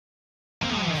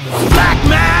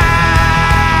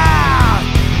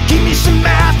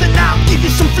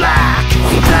some flack,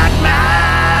 flack math.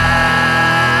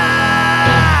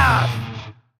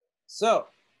 So,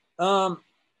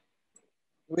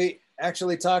 we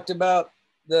actually talked about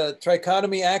the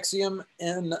trichotomy axiom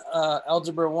in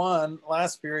Algebra 1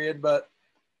 last period, but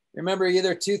remember,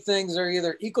 either two things are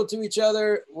either equal to each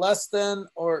other, less than,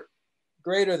 or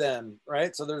greater than,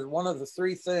 right? So there's one of the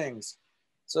three things.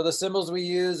 So the symbols we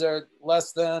use are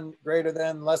less than, greater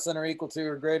than, less than or equal to,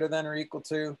 or greater than or equal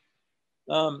to.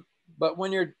 But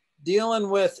when you're dealing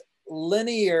with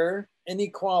linear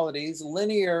inequalities,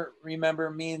 linear, remember,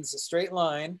 means a straight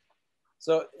line.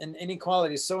 So in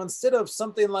inequalities, so instead of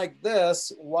something like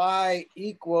this, y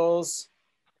equals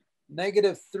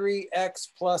negative 3x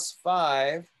plus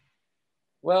 5,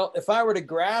 well, if I were to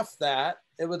graph that,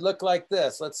 it would look like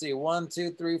this. Let's see, 1,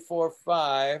 2, 3, 4,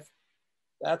 5.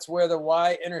 That's where the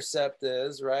y-intercept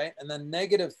is, right? And then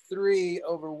negative 3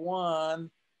 over 1.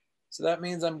 So that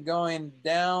means I'm going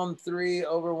down 3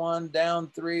 over 1, down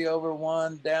 3 over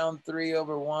 1, down 3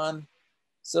 over 1.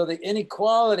 So the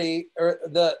inequality, or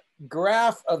the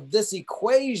graph of this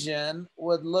equation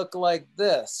would look like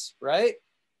this, right?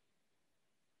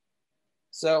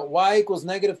 So y equals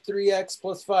negative 3x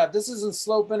plus 5. This is in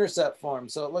slope-intercept form,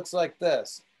 so it looks like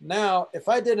this. Now, if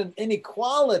I did an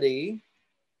inequality,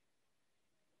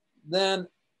 then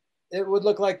it would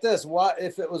look like this.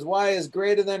 If it was y is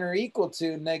greater than or equal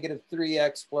to negative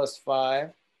 3x plus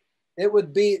 5, it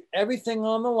would be everything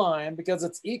on the line because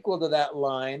it's equal to that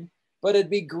line, but it'd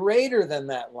be greater than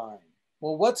that line.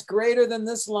 Well, what's greater than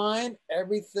this line?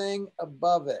 Everything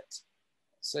above it.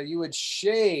 So you would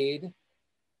shade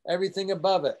everything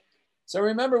above it. So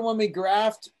remember when we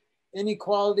graphed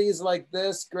inequalities like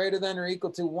this, greater than or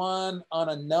equal to 1 on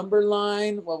a number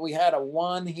line? Well, we had a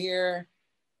 1 here,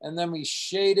 and then we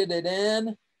shaded it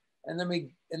in, and then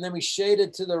we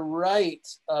shaded to the right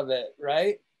of it,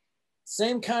 right?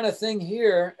 Same kind of thing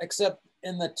here, except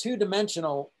in the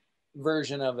two-dimensional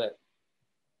version of it.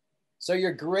 So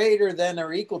you're greater than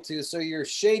or equal to, so you're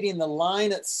shading the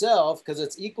line itself because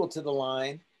it's equal to the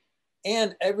line,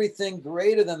 and everything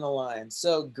greater than the line.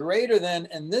 So greater than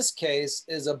in this case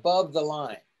is above the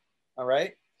line, all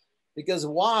right? Because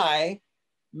y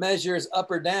measures up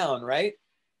or down, right?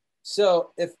 So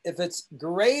if it's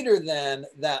greater than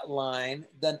that line,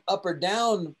 then up or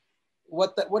down,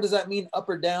 what does that mean, up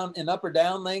or down? In up or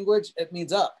down language, it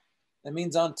means up. It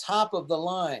means on top of the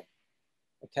line,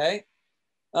 okay?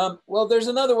 Well, there's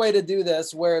another way to do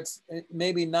this where it's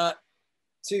maybe not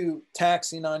too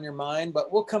taxing on your mind,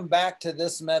 but we'll come back to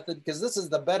this method because this is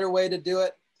the better way to do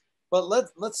it. But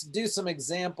let's do some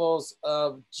examples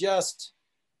of just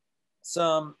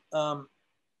some,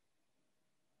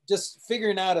 just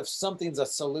figuring out if something's a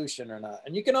solution or not.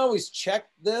 And you can always check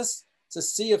this to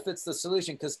see if it's the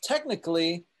solution, because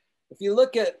technically, if you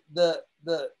look at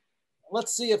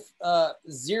let's see if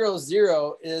 0,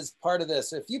 0 is part of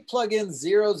this. If you plug in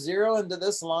 0, 0 into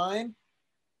this line,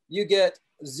 you get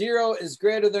 0 is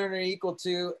greater than or equal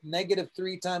to negative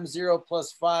 3 times 0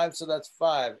 plus 5, so that's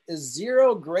 5. Is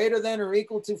 0 greater than or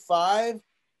equal to 5?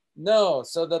 No,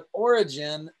 so the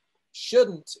origin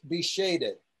shouldn't be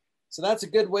shaded. So that's a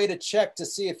good way to check to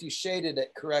see if you shaded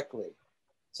it correctly.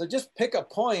 So just pick a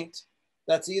point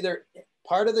that's either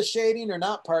part of the shading or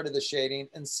not part of the shading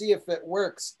and see if it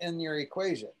works in your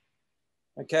equation,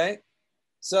 okay?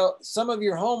 So some of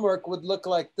your homework would look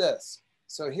like this.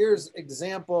 So here's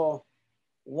example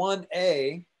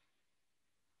 1A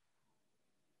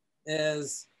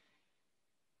is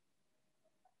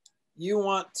you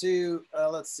want to,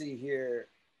 let's see here.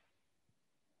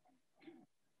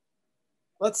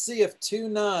 Let's see if 2,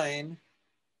 9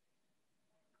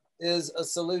 is a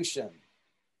solution.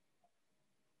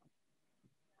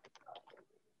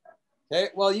 Okay,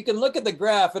 well, you can look at the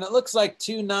graph and it looks like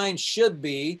 2, 9 should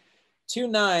be 2,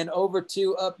 9 over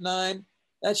 2 up 9.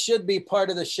 That should be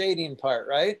part of the shading part,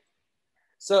 right?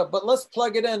 So, but let's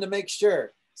plug it in to make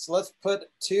sure. So let's put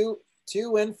 2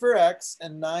 in for X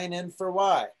and 9 in for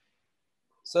Y.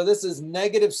 So this is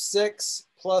negative 6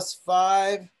 plus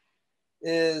 5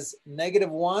 is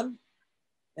negative 1.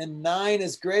 And 9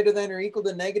 is greater than or equal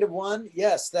to negative 1.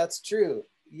 Yes, that's true.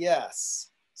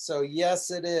 Yes. So yes,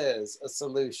 it is a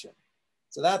solution.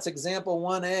 So that's example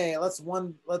 1A.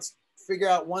 Let's figure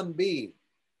out 1B.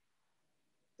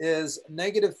 Is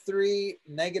negative 3,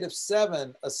 negative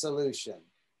 7 a solution?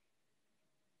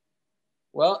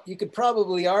 Well, you could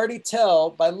probably already tell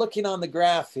by looking on the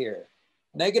graph here.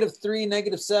 Negative 3,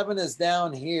 negative 7 is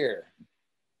down here.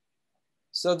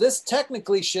 So this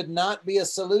technically should not be a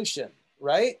solution,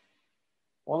 right?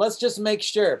 Well, let's just make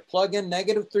sure. Plug in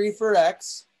negative 3 for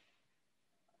X.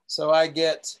 So I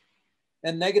get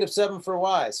and -7 for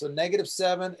y. So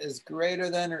 -7 is greater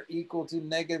than or equal to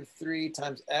 -3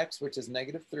 times x, which is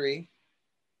 -3,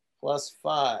 plus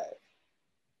 5.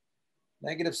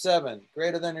 -7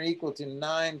 greater than or equal to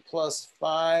 9 plus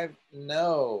 5.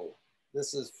 No,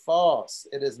 this is false.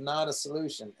 It is not a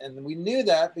solution. And we knew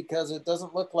that because it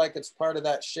doesn't look like it's part of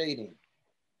that shading.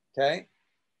 Okay.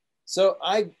 So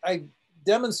I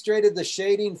demonstrated the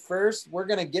shading first. We're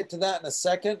going to get to that in a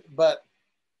second, but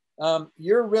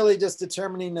you're really just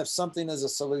determining if something is a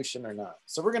solution or not.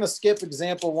 So we're going to skip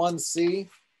example 1C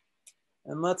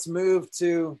and let's move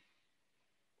to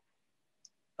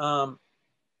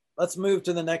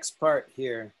the next part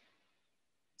here.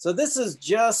 So this is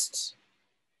just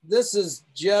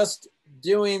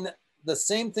doing the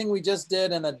same thing we just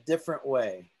did in a different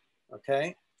way.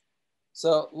 Okay.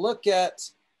 So look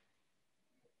at,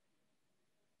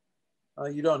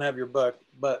 you don't have your book,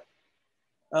 but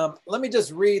let me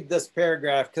just read this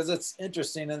paragraph because it's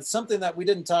interesting and it's something that we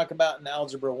didn't talk about in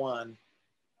Algebra 1.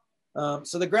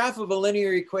 So the graph of a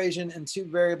linear equation in two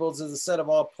variables is a set of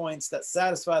all points that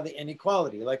satisfy the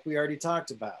inequality, like we already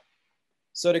talked about.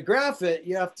 So to graph it,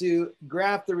 you have to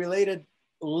graph the related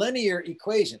linear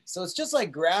equation. So it's just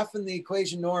like graphing the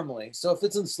equation normally. So if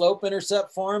it's in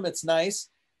slope-intercept form, it's nice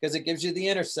because it gives you the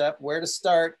intercept, where to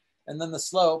start, and then the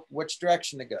slope, which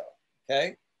direction to go,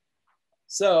 okay?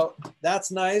 So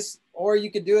that's nice. Or you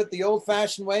could do it the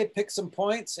old-fashioned way, pick some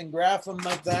points and graph them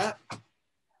like that,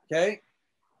 okay?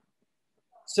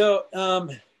 So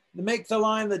to make the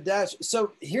line the dash,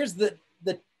 so here's the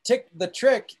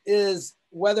trick is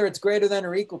whether it's greater than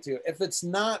or equal to. If it's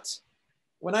not,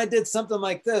 when I did something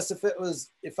like this,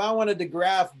 if I wanted to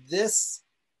graph this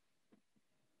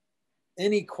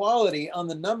inequality on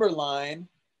the number line,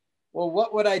 well,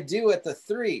 what would I do at the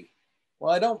 3?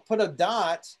 Well, I don't put a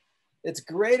dot. It's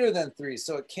greater than 3,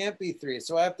 so it can't be 3.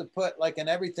 So I have to put like an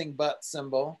everything but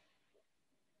symbol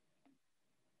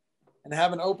and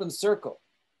have an open circle.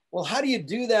 Well, how do you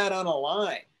do that on a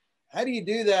line? How do you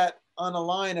do that on a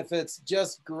line if it's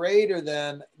just greater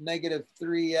than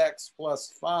 -3x plus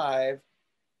 5?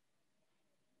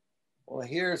 Well,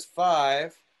 here's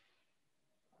 5.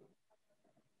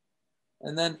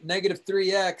 And then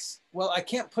 -3x. Well, I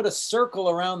can't put a circle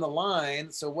around the line.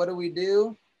 So what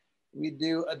do? We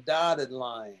do a dotted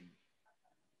line.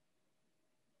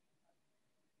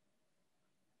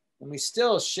 And we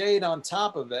still shade on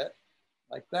top of it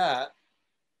like that.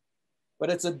 But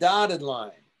it's a dotted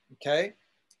line, okay?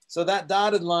 So that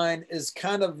dotted line is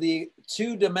kind of the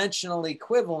two-dimensional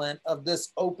equivalent of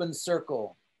this open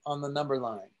circle on the number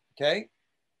line, okay?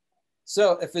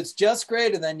 So if it's just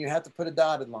greater than, you have to put a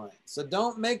dotted line. So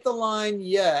don't make the line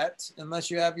yet, unless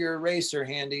you have your eraser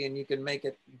handy and you can make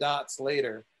it dots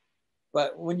later.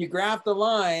 But when you graph the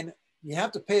line, you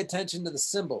have to pay attention to the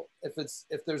symbol. If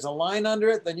there's a line under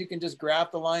it, then you can just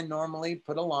graph the line normally,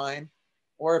 put a line.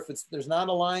 Or if there's not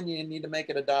a line, you need to make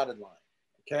it a dotted line,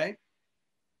 okay?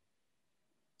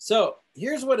 So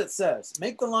here's what it says.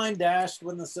 Make the line dashed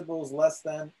when the symbol is less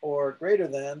than or greater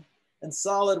than, and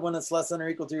solid when it's less than or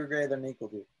equal to or greater than or equal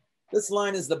to. This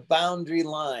line is the boundary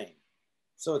line.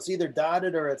 So it's either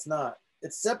dotted or it's not.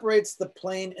 It separates the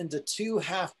plane into two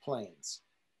half planes,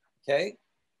 okay?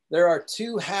 There are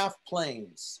two half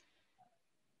planes.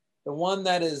 The one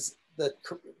that is the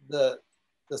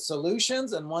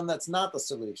solutions and one that's not the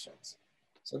solutions.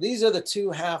 So these are the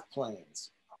two half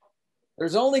planes.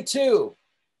 There's only two.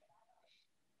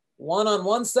 One on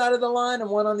one side of the line and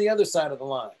one on the other side of the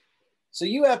line. So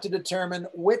you have to determine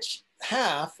which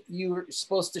half you're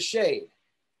supposed to shade.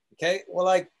 Okay, well,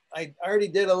 I already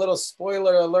did a little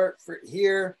spoiler alert for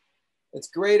here. It's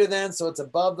greater than, so it's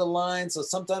above the line. So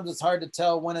sometimes it's hard to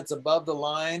tell when it's above the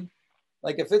line.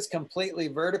 Like if it's completely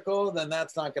vertical, then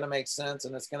that's not going to make sense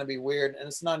and it's going to be weird and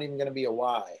it's not even going to be a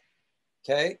Y,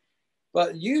 okay?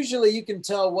 But usually you can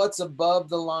tell what's above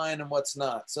the line and what's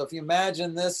not. So if you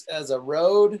imagine this as a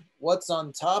road, what's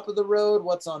on top of the road,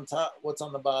 what's on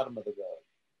the bottom of the road.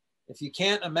 If you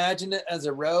can't imagine it as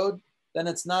a road, then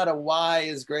it's not a Y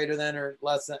is greater than or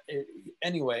less than,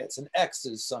 anyway, it's an X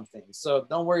is something. So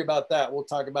don't worry about that. We'll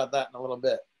talk about that in a little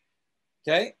bit,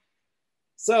 okay?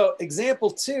 So example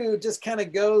 2 just kind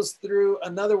of goes through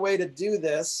another way to do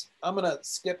this. I'm going to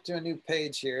skip to a new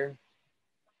page here.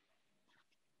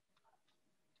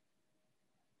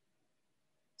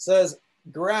 It says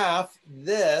graph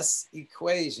this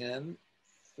equation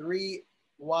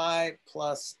 3y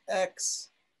plus x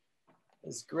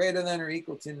is greater than or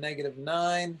equal to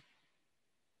 -9.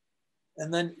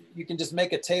 And then you can just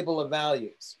make a table of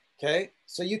values, okay?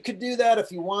 So you could do that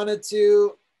if you wanted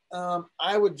to.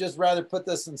 I would just rather put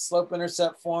this in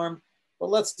slope-intercept form. But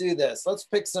let's do this. Let's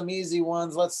pick some easy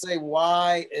ones. Let's say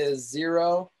y is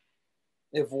 0.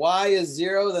 If y is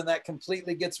 0, then that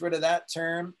completely gets rid of that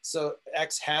term. So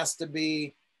x has to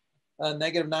be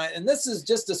 -9. And this is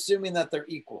just assuming that they're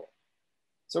equal.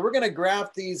 So we're going to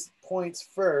graph these points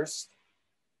first.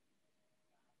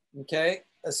 Okay,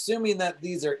 assuming that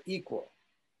these are equal.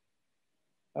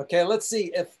 Okay, let's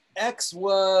see if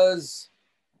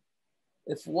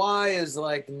if y is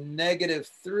like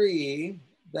 -3,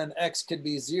 then x could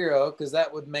be 0, because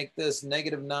that would make this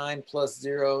 -9 plus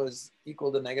 0 is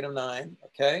equal to -9.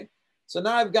 Okay, so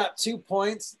now I've got 2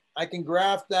 points. I can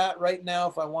graph that right now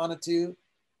if I wanted to.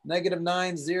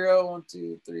 -9, 0, 1,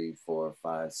 2, 3, 4,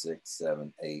 5, 6,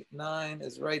 7, 8, 9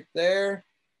 is right there.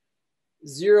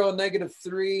 0,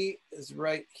 -3 is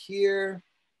right here.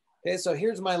 Okay, so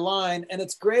here's my line, and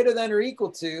it's greater than or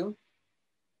equal to.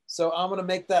 So I'm going to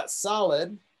make that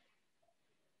solid.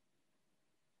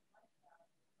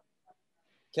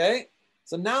 Okay,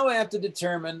 so now I have to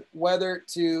determine whether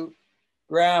to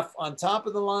graph on top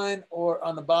of the line or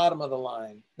on the bottom of the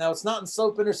line. Now it's not in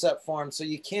slope-intercept form, so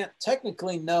you can't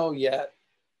technically know yet,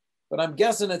 but I'm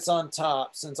guessing it's on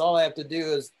top, since all I have to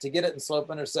do is to get it in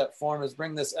slope-intercept form is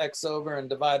bring this x over and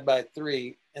divide by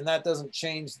 3, and that doesn't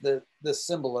change the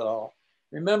symbol at all.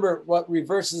 Remember, what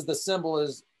reverses the symbol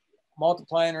is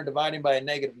multiplying or dividing by a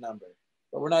negative number,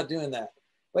 but we're not doing that.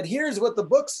 But here's what the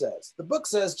book says. The book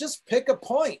says just pick a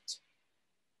point.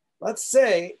 Let's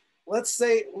say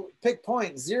pick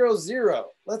point 0,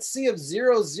 0. Let's see if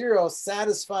 0, 0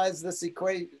 satisfies this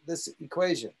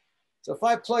equation. So if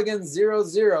I plug in 0,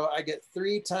 0, I get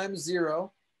 3 times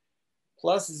 0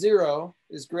 plus 0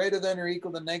 is greater than or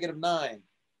equal to -9.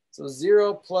 So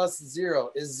 0 plus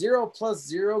 0. Is 0 plus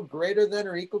 0 greater than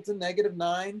or equal to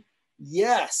 -9?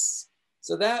 Yes.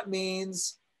 So that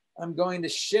means I'm going to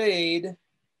shade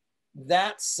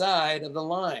that side of the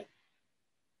line.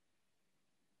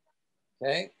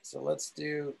 Okay, so let's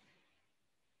do,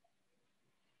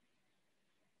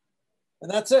 and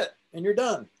that's it, and you're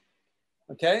done.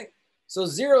 Okay, so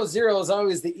 0, 0 is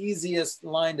always the easiest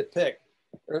line to pick,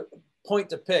 or point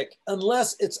to pick,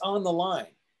 unless it's on the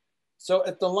line. So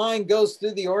if the line goes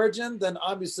through the origin, then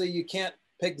obviously you can't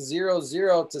pick 0,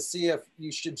 0 to see if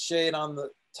you should shade on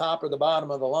the top or the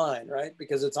bottom of the line, right?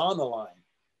 Because it's on the line.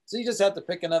 So you just have to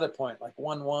pick another point, like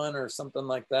 1, 1 or something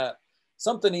like that.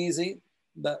 Something easy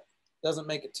that doesn't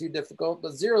make it too difficult,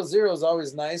 but 0, 0 is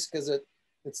always nice because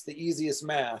it's the easiest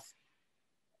math.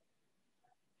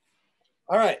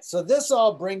 All right, so this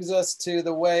all brings us to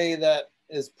the way that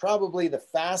is probably the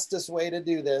fastest way to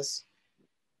do this,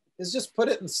 is just put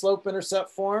it in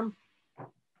slope-intercept form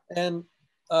and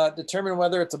determine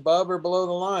whether it's above or below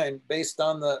the line based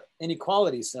on the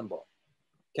inequality symbol.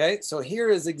 Okay, so here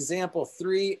is example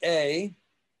 3a.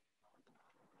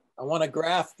 I want to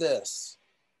graph this.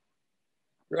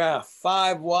 Graph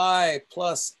 5y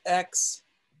plus x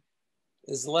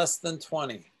is less than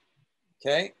 20.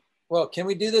 Okay, well, can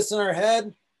we do this in our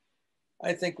head?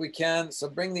 I think we can. So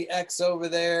bring the x over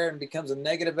there and becomes a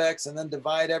 -x, and then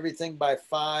divide everything by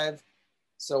 5.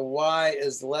 So y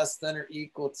is less than or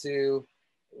equal to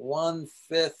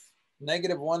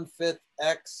 -1/5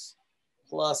 x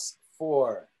plus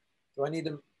 4. Do I need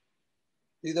to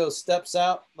do those steps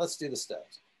out? Let's do the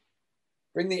steps.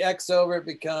 Bring the x over, it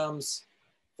becomes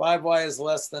 5y is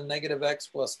less than -x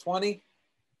plus 20.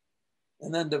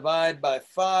 And then divide by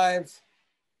 5,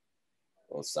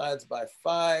 both sides by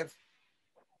 5.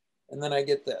 And then I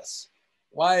get this.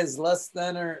 Y is less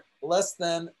than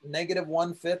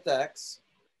 -1/5 x.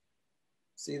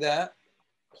 See that?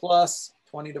 Plus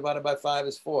 20 divided by 5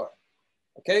 is 4.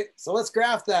 Okay, so let's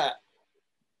graph that.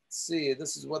 Let's see,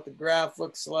 this is what the graph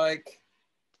looks like.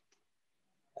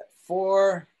 At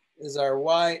 4 is our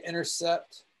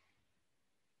y-intercept.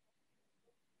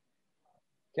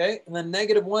 Okay, and then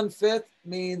 -1/5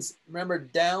 means, remember,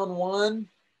 down 1,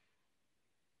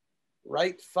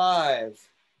 right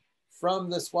 5 from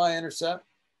this y-intercept.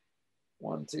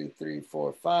 1, 2, 3,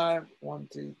 4, 5. 1,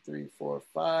 2, 3, 4,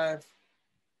 5.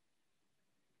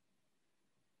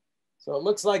 So it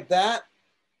looks like that.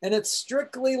 And it's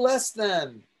strictly less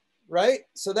than, right?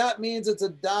 So that means it's a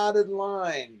dotted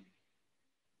line.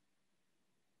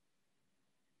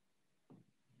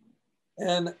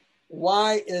 And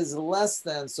y is less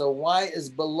than, so y is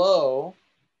below.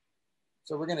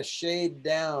 So we're going to shade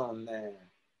down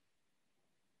there.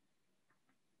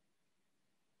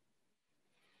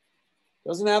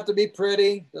 Doesn't have to be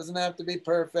pretty, doesn't have to be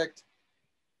perfect,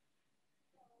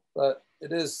 but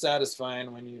it is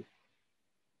satisfying when you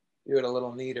do it a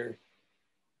little neater.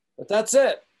 But that's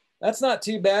it. That's not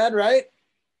too bad, right?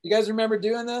 You guys remember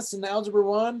doing this in Algebra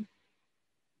 1?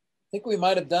 think we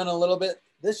might have done a little bit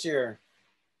this year.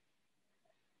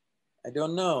 I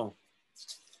don't know.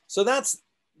 So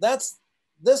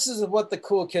this is what the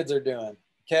cool kids are doing,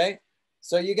 okay?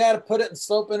 So you got to put it in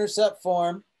slope-intercept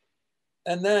form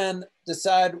and then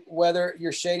decide whether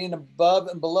you're shading above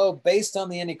and below based on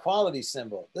the inequality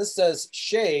symbol. This says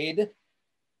shade.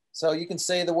 So you can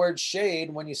say the word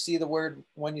shade when you see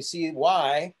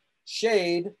Y,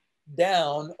 shade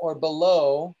down or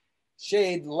below,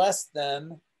 shade less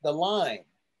than the line.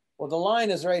 Well, the line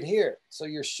is right here. So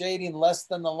you're shading less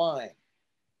than the line.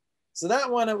 So that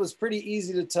one, it was pretty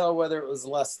easy to tell whether it was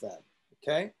less than,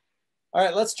 okay? All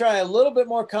right, let's try a little bit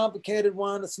more complicated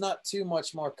one. It's not too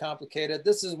much more complicated.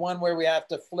 This is one where we have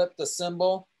to flip the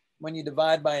symbol when you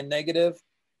divide by a negative.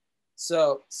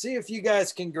 So see if you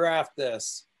guys can graph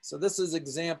this. So this is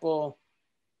example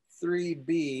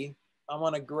 3B. I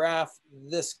want to graph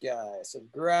this guy. So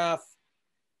graph,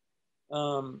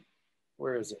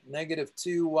 where is it? Negative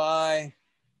 2y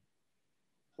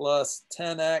plus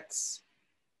 10x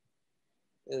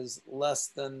is less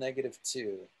than negative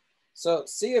 2. So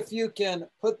see if you can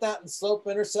put that in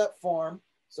slope-intercept form.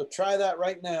 So try that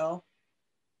right now.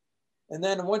 And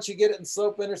then once you get it in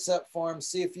slope-intercept form,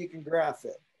 see if you can graph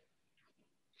it.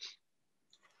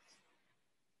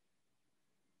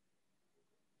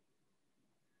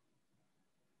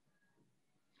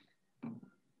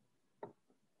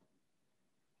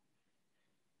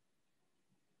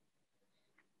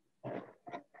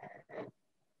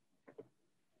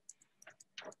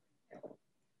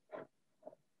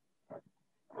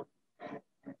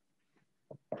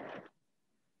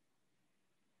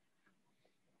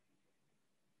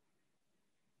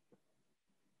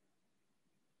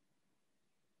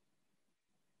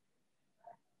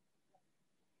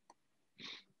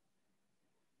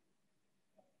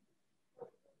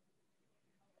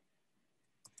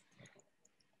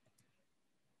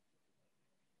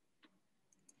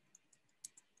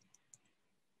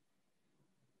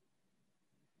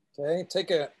 Okay, take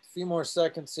a few more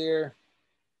seconds here.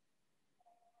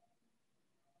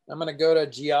 I'm going to go to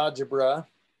GeoGebra.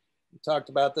 We talked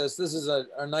about this. This is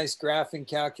a nice graphing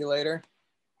calculator,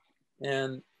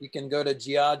 and you can go to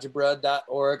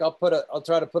geogebra.org. I'll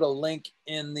try to put a link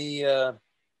in the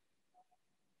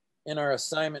in our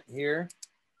assignment here.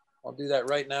 I'll do that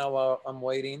right now while I'm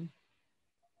waiting.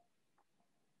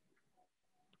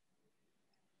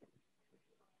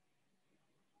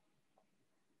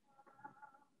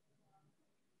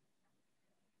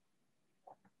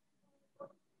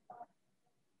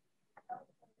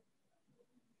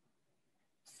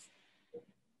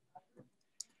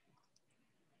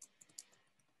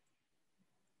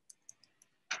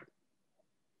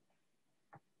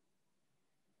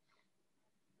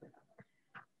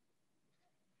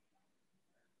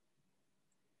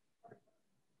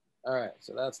 All right,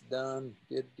 so that's done.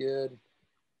 Good, good.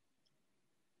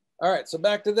 All right, so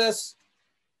back to this.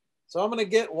 So I'm going to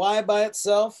get y by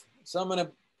itself. So I'm going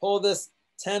to pull this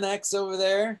 10x over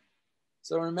there.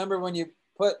 So remember, when you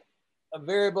put a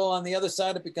variable on the other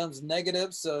side, it becomes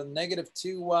negative. So negative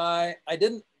 2y. I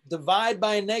didn't divide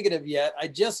by a negative yet. I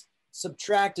just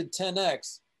subtracted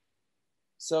 10x.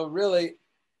 So really,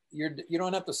 you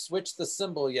don't have to switch the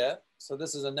symbol yet. So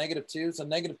this is a negative 2. So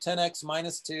negative 10x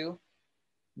minus 2.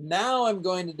 Now I'm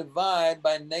going to divide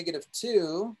by negative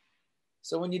 2.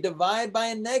 So when you divide by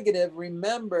a negative,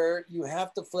 remember, you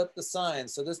have to flip the sign.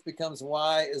 So this becomes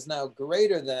y is now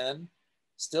greater than,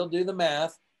 still do the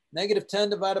math, negative 10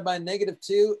 divided by negative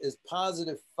 2 is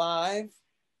positive 5.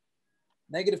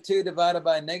 Negative 2 divided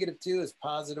by negative 2 is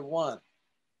positive 1.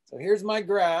 So here's my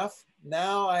graph.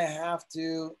 Now I have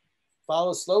to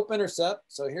follow slope-intercept.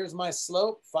 So here's my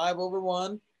slope, 5 over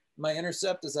 1. My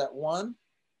intercept is at 1.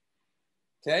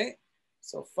 Okay,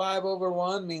 so 5 over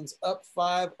 1 means up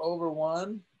 5 over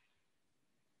 1.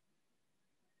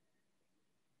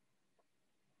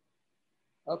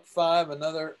 Up 5,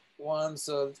 another 1,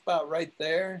 so it's about right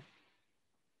there.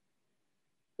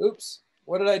 Oops,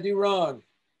 what did I do wrong?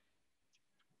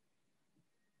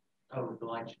 Oh, the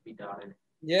line should be dotted.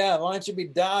 Yeah, the line should be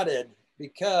dotted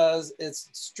because it's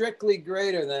strictly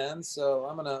greater than, so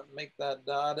I'm gonna make that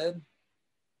dotted.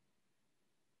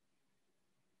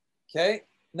 Okay.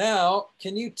 Now,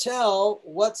 can you tell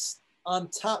what's on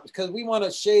top? Because we want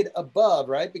to shade above,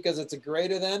 right? Because it's a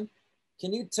greater than.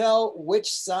 Can you tell which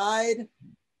side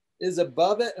is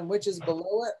above it and which is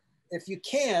below it? If you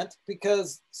can't,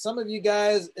 because some of you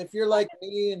guys, if you're like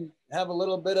me and have a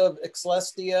little bit of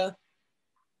dyslexia,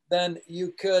 then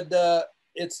you could,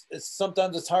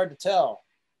 sometimes it's hard to tell,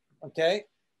 okay?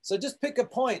 So just pick a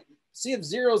point. See if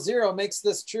 0, 0 makes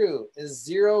this true. Is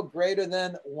 0 greater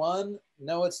than 1?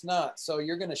 No, it's not. So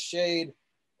you're going to shade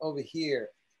over here.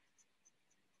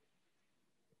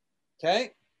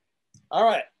 Okay. All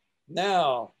right.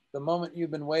 Now, the moment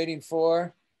you've been waiting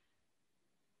for.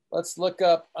 Let's look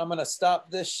up. I'm going to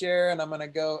stop this share and I'm going to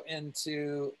go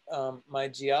into my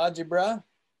GeoGebra.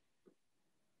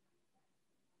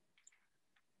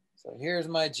 So here's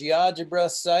my GeoGebra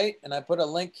site, and I put a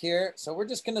link here. So we're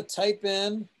just going to type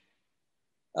in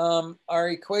our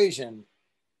equation.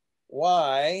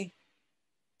 Y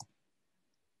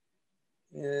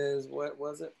is, what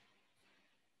was it?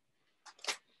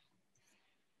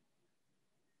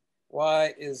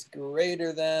 Y is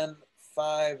greater than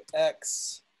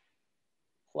 5x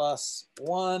plus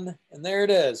 1. And there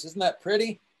it is. Isn't that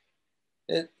pretty?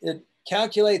 It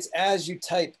calculates as you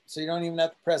type, so you don't even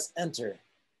have to press enter.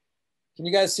 Can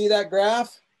you guys see that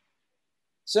graph?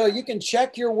 So you can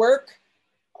check your work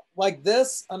like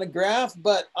this on a graph,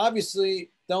 but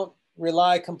obviously don't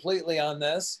rely completely on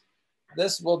this.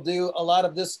 This will do a lot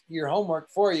of this, your homework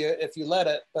for you if you let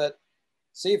it, but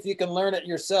see if you can learn it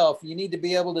yourself. You need to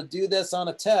be able to do this on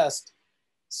a test.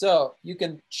 So you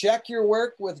can check your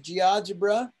work with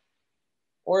GeoGebra,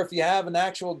 or if you have an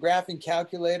actual graphing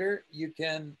calculator, you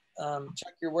can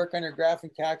check your work on your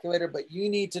graphing calculator, but you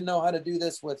need to know how to do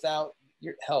this without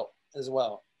your help as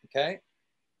well, okay?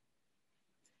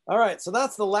 All right, so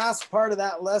that's the last part of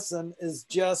that lesson, is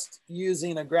just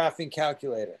using a graphing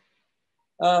calculator.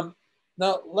 Now,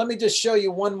 let me just show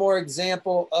you one more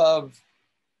example of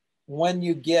when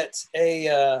you get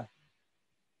a,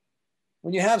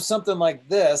 when you have something like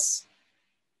this.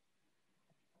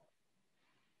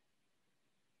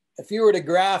 If you were to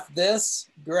graph this,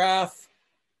 graph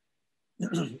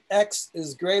x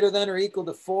is greater than or equal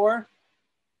to 4.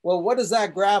 Well, what does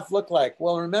that graph look like?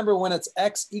 Well, remember, when it's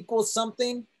x equals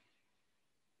something,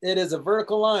 it is a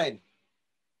vertical line.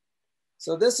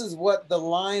 So this is what the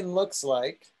line looks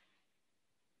like.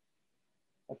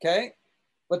 Okay,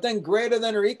 but then greater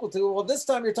than or equal to, well, this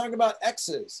time you're talking about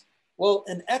x's. Well,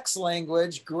 in X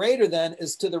language, greater than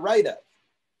is to the right of.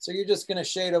 So you're just gonna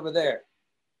shade over there.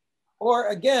 Or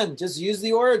again, just use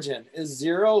the origin. Is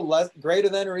 0 less, greater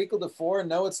than or equal to 4?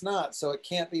 No, it's not. So it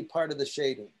can't be part of the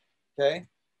shading, okay?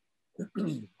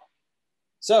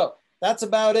 So that's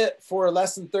about it for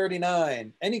lesson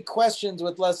 39. Any questions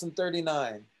with lesson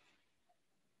 39?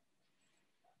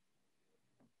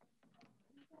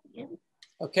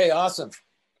 Okay, awesome.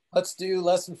 Let's do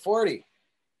lesson 40.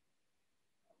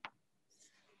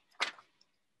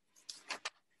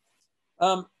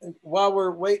 While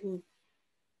we're waiting,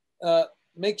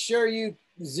 make sure you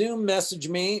Zoom message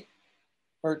me,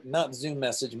 or not Zoom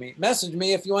message me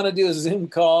if you want to do a Zoom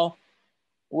call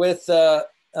with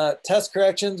test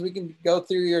corrections. We can go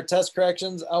through your test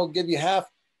corrections. I'll give you half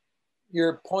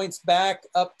your points back,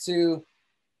 up to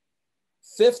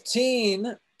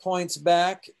 15 points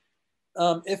back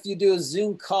if you do a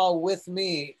Zoom call with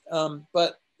me.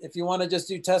 But if you want to just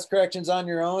do test corrections on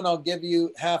your own, I'll give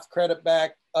you half credit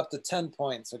back, up to 10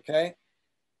 points, okay?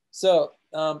 So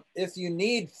if you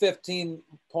need 15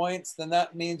 points, then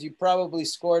that means you probably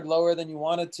scored lower than you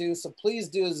wanted to. So please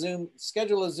do a Zoom,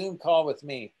 schedule a Zoom call with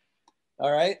me,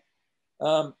 all right?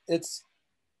 It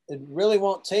really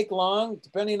won't take long,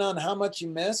 depending on how much you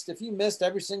missed. If you missed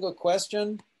every single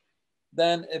question,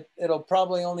 then it'll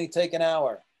probably only take an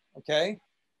hour, okay?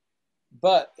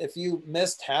 But if you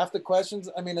missed half the questions,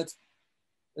 I mean, it's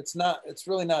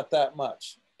really not that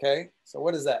much, okay? So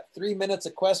what is that? 3 minutes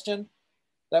a question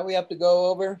that we have to go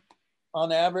over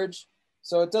on average.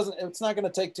 So it's not gonna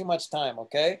take too much time,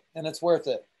 okay? And it's worth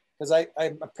it, because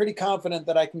I'm pretty confident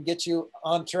that I can get you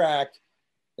on track.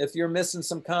 If you're missing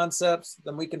some concepts,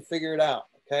 then we can figure it out,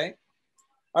 okay?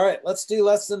 All right, let's do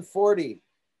lesson 40.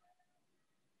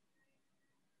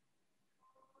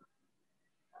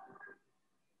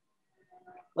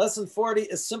 Lesson 40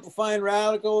 is simplifying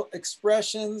radical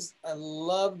expressions. I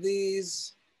love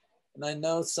these, and I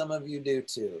know some of you do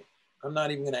too. I'm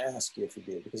not even gonna ask you if you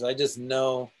do, because I just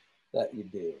know that you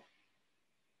do.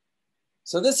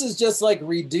 So this is just like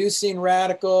reducing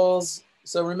radicals.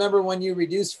 So remember, when you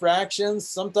reduce fractions,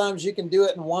 sometimes you can do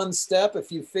it in one step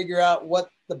if you figure out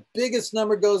what the biggest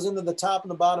number goes into the top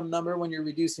and the bottom number when you're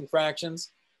reducing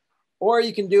fractions. Or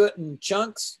you can do it in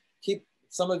chunks.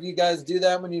 Some of you guys do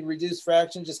that when you reduce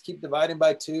fractions, just keep dividing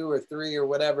by 2 or 3 or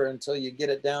whatever until you get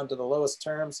it down to the lowest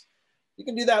terms. You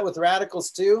can do that with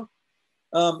radicals too.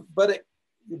 But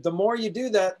the more you do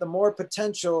that, the more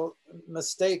potential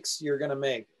mistakes you're gonna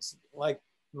make. Like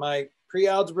my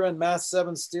pre-algebra and math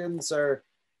 7 students are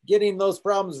getting those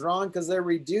problems wrong because they're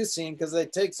reducing, because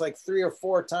it takes like 3 or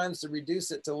 4 times to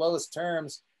reduce it to lowest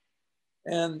terms.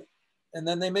 And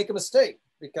then they make a mistake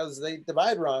because they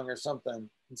divide wrong or something.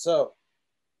 And so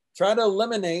try to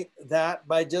eliminate that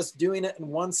by just doing it in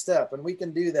one step, and we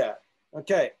can do that.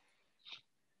 Okay.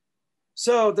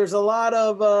 So there's a lot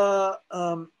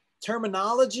of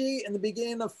terminology in the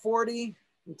beginning of 40.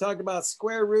 We talked about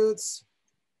square roots.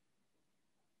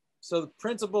 So the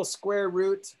principal square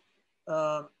root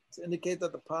to indicate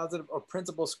that the positive or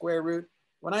principal square root.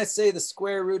 When I say the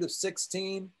square root of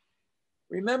 16,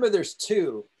 remember there's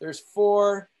two. There's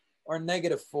 4 or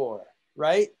 -4,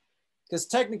 right? Because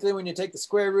technically when you take the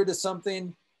square root of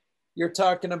something, you're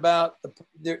talking about,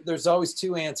 there's always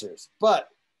two answers. But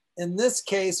in this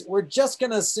case, we're just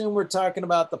going to assume we're talking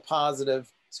about the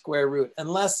positive square root.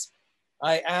 Unless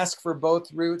I ask for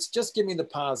both roots, just give me the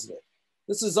positive.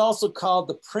 This is also called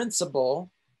the principal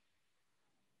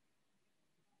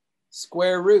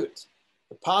square root,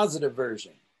 the positive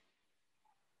version.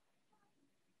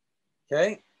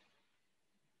 Okay.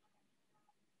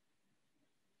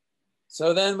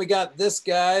 So then we got this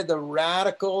guy, the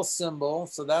radical symbol.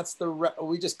 So that's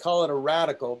we just call it a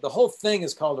radical. The whole thing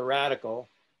is called a radical,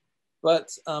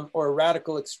 but, or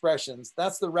radical expressions.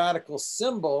 That's the radical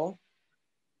symbol,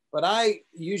 but I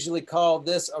usually call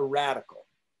this a radical,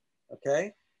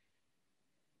 okay?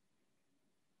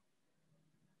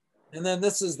 And then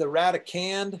this is the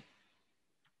radicand.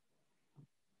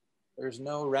 There's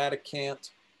no radicand,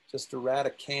 just a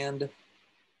radicand,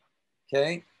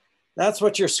 okay? That's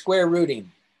what you're square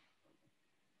rooting,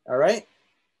 all right?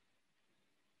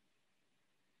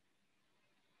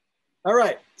 All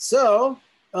right, so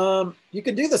you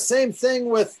can do the same thing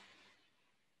with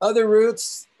other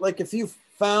roots. Like if you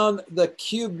found the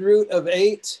cubed root of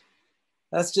 8,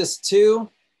 that's just 2.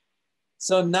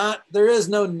 So there is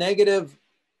no negative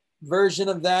version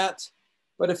of that.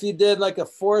 But if you did like a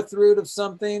 4th root of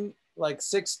something, like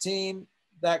 16,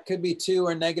 that could be 2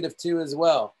 or -2 as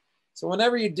well. So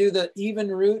whenever you do the even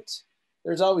root,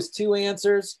 there's always 2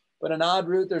 answers, but an odd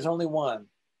root, there's only 1,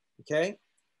 okay?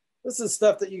 This is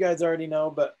stuff that you guys already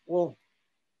know, but we'll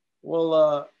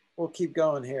keep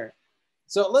going here.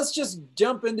 So let's just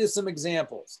jump into some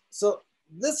examples. So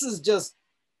this is just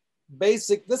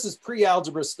basic, this is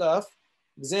pre-algebra stuff.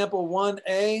 Example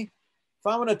 1a, if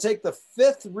I want to take the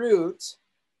 5th root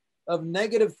of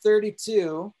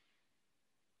 -32,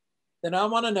 then I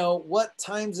want to know what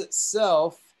times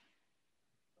itself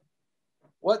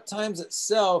 5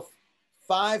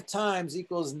 times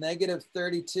equals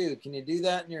 -32. Can you do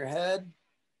that in your head?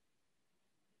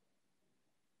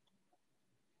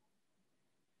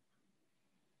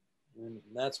 And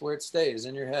that's where it stays,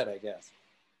 in your head, I guess.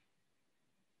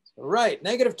 So, right,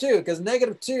 -2, because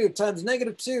 -2 times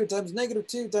 -2 times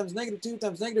 -2 times -2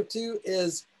 times -2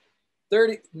 is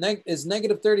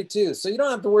 -32. So you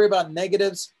don't have to worry about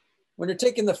negatives. When you're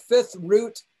taking the 5th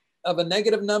root of a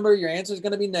negative number, your answer is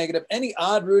going to be negative. Any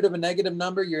odd root of a negative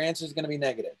number, your answer is going to be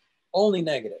negative. Only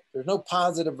negative. There's no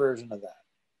positive version of that.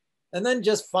 And then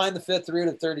just find the 5th root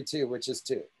of 32, which is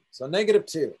 2. So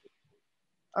 -2.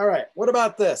 All right, what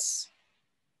about this?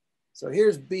 So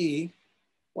here's B.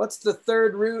 What's the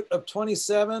 3rd root of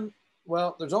 27?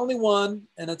 Well, there's only 1,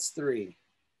 and it's 3.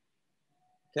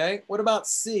 Okay, what about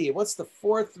C? What's the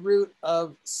 4th root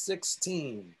of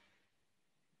 16?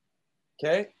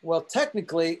 Okay, well,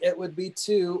 technically it would be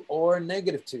 2 or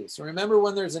 -2. So remember,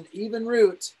 when there's an even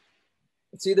root,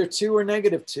 it's either 2 or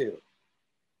 -2.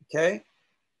 Okay.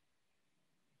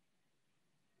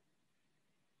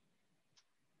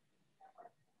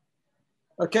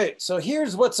 Okay, so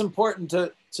here's what's important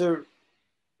to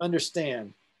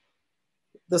understand.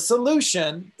 The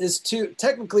solution is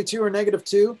technically 2 or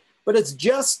 -2, but it's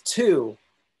just 2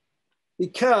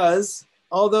 because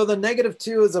although the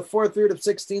 -2 is a 4th root of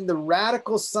 16, the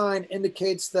radical sign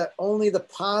indicates that only the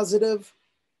positive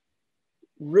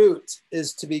root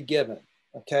is to be given,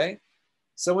 okay?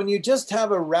 So when you just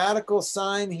have a radical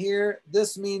sign here,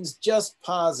 this means just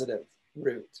positive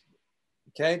root,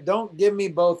 okay? Don't give me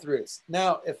both roots.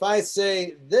 Now, if I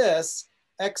say this,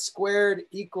 x squared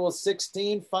equals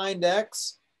 16, find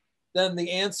x, then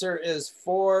the answer is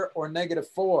 4 or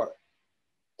 -4,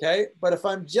 okay? But if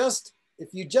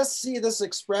you just see this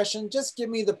expression, just give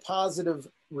me the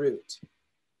positive root.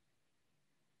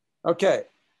 Okay.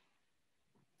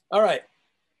 All right.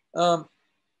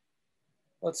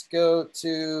 Let's go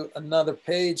to another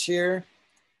page here.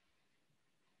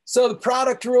 So the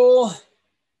product rule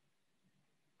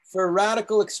for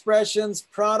radical expressions,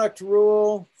 product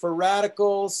rule for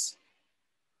radicals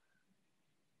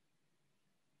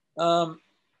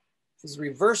is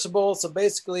reversible. So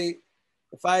basically,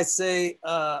 if I say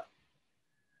A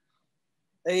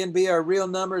and B are real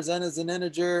numbers, n is an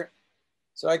integer.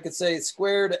 So I could say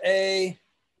square root of A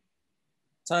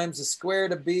times the square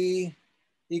root of B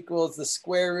equals the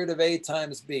square root of a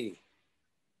times b.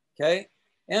 Okay,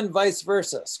 and vice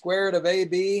versa. Square root of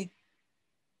ab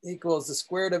equals the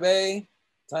square root of a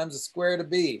times the square root of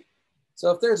b.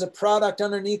 So if there's a product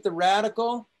underneath the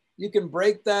radical, you can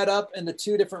break that up into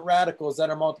two different radicals that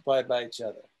are multiplied by each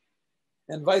other.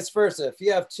 And vice versa. If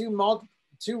you have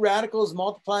two radicals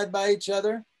multiplied by each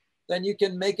other, then you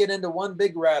can make it into one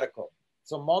big radical.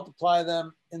 So multiply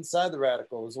them inside the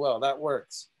radical as well. That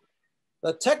works.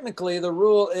 But technically, the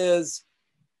rule is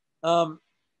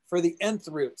for the nth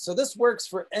root. So this works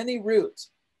for any root.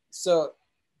 So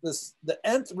the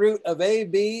nth root of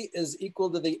AB is equal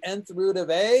to the nth root of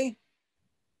A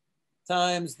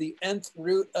times the nth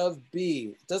root of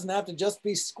B. It doesn't have to just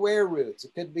be square roots.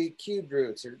 It could be cubed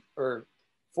roots or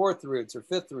fourth roots or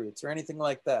fifth roots or anything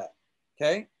like that,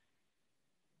 okay?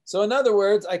 So in other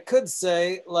words, I could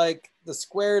say like the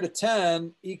square root of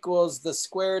 10 equals the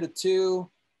square root of 2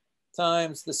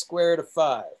 times the square root of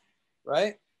 5,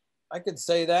 right? I could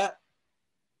say that,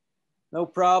 no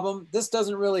problem. This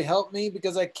doesn't really help me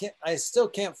because I still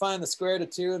can't find the square root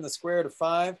of 2 and the square root of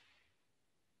 5.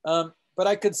 But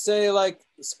I could say like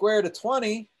the square root of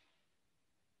 20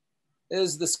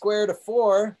 is the square root of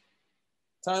 4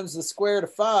 times the square root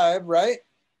of 5, right?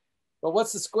 But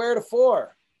what's the square root of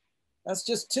 4? That's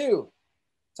just 2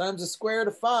 times the square root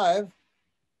of 5.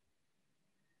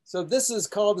 So this is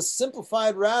called a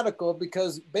simplified radical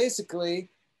because basically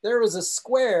there was a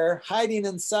square hiding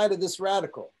inside of this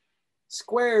radical.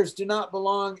 Squares do not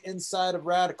belong inside of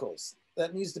radicals.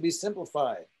 That needs to be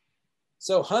simplified.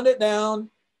 So hunt it down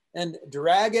and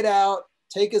drag it out,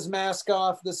 take his mask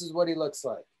off. This is what he looks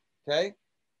like, okay?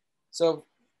 So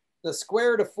the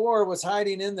square root of 4 was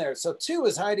hiding in there. So 2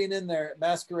 is hiding in there,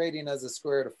 masquerading as the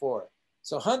square root of 4.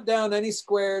 So hunt down any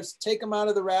squares, take them out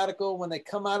of the radical. When they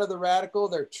come out of the radical,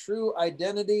 their true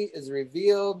identity is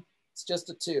revealed. It's just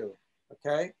a 2,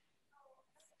 okay?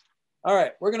 All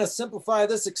right, we're gonna simplify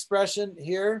this expression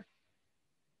here.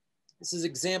 This is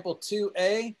example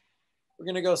 2a. We're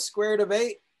gonna go square root of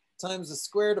 8 times the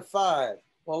square root of 5.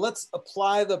 Well, let's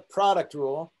apply the product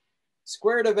rule.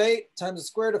 Square root of 8 times the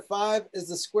square root of 5 is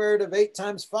the square root of 8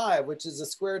 times 5, which is the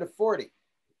square root of 40.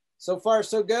 So far,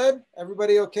 so good?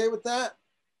 Everybody okay with that?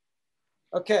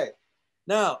 Okay,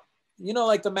 now, you know,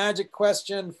 like the magic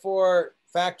question for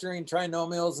factoring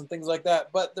trinomials and things like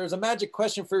that, but there's a magic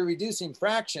question for reducing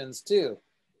fractions too.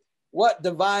 What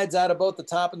divides out of both the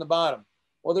top and the bottom?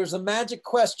 Well, there's a magic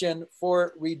question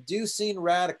for reducing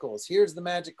radicals. Here's the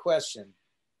magic question.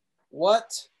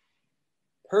 What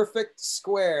perfect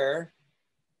square,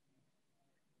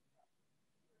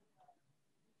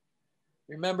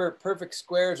 remember perfect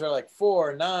squares are like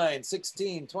 4, 9,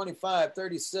 16, 25,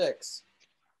 36,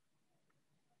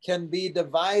 can be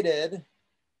divided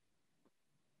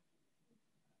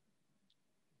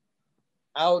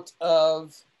out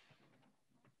of,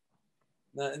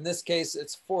 in this case,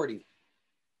 it's 40.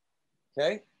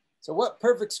 Okay, so what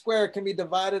perfect square can be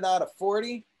divided out of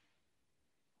 40?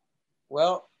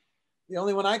 Well, the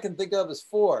only one I can think of is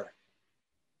 4.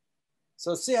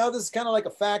 So see how this is kind of like a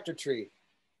factor tree.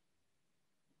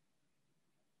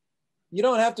 You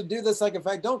don't have to do this like a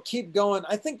fact. Don't keep going.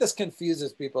 I think this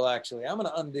confuses people actually. I'm going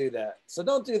to undo that. So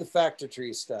don't do the factor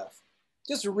tree stuff.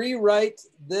 Just rewrite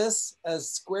this as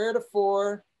square root of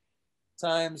 4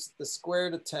 times the square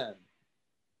root of 10.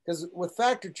 Because with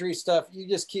factor tree stuff, you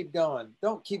just keep going.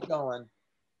 Don't keep going.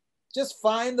 Just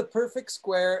find the perfect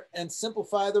square and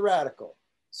simplify the radical.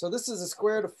 So this is a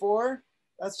square root of 4.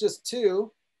 That's just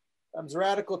 2 times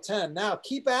radical 10. Now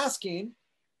keep asking,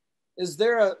 is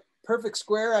there a perfect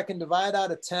square I can divide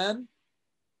out of 10?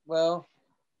 Well,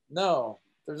 no.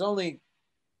 There's only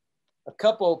a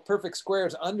couple perfect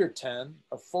squares under 10,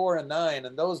 of 4 and 9,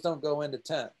 and those don't go into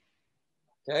 10.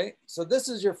 Okay, so this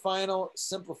is your final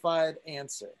simplified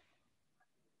answer.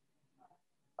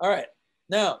 All right,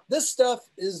 now this stuff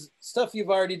is stuff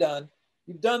you've already done.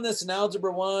 You've done this in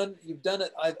Algebra 1. You've done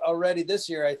it already this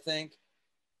year, I think.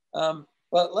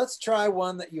 But let's try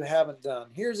one that you haven't done.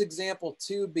 Here's example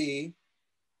 2b.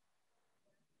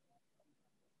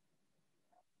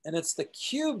 And it's the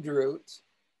cubed root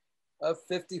of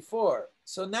 54.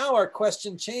 So now our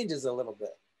question changes a little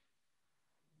bit.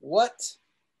 What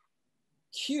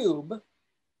cube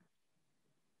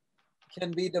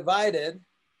can be divided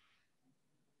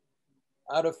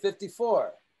out of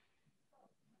 54?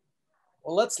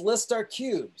 Well, let's list our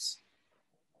cubes.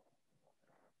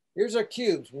 Here's our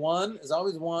cubes. 1 is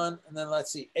always 1. And then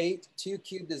let's see, 8. 2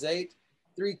 cubed is 8.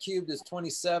 3 cubed is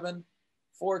 27.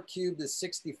 4 cubed is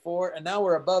 64. And now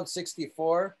we're above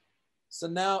 64. So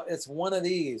now it's one of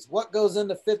these. What goes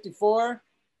into 54?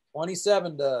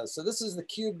 27 does. So this is the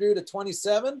cubed root of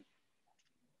 27.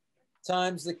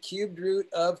 times the cubed root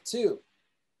of 2.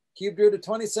 Cubed root of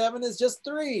 27 is just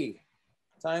 3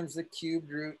 times the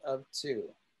cubed root of 2.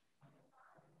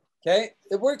 Okay,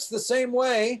 it works the same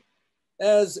way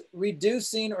as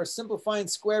reducing or simplifying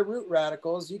square root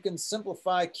radicals. You can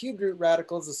simplify cubed root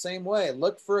radicals the same way.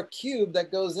 Look for a cube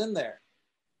that goes in there.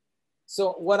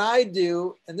 So what I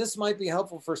do, and this might be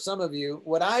helpful for some of you,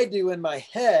 what I do in my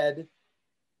head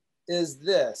is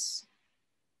this.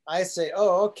 I say,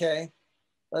 oh, okay,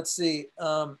 let's see,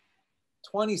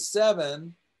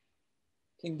 27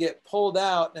 can get pulled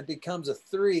out and it becomes a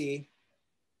 3,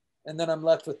 and then I'm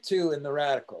left with 2 in the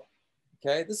radical.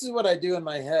 Okay, this is what I do in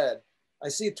my head. I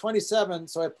see 27,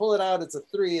 so I pull it out, it's a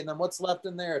 3, and then what's left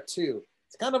in there, a 2.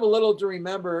 It's kind of a little to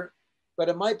remember, but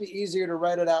it might be easier to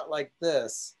write it out like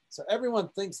this. So everyone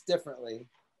thinks differently.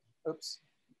 Oops,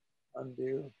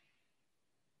 undo.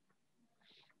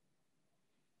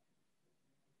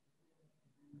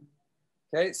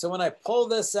 Okay, so when I pull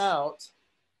this out,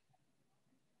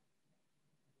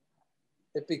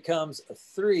 it becomes a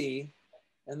 3,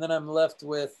 and then I'm left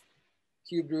with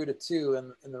cubed root of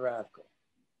 2 in the radical.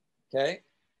 Okay,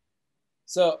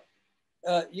 so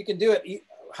you can do it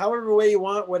however way you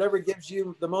want, whatever gives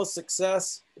you the most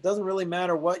success. It doesn't really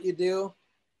matter what you do.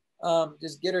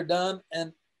 Just get her done.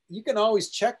 And you can always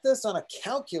check this on a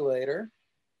calculator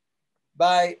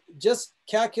by just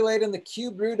calculating the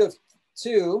cube root of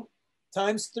 2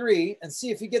 times 3 and see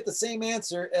if you get the same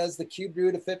answer as the cube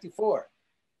root of 54.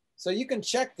 So you can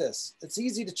check this. It's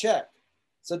easy to check.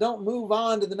 So don't move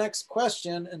on to the next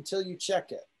question until you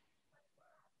check it.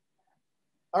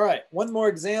 All right, one more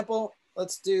example.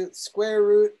 Let's do square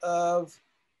root of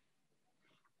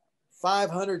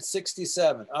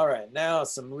 567. All right, now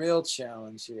some real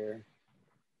challenge here.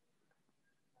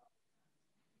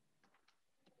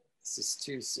 This is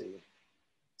 2C.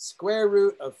 Square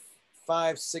root of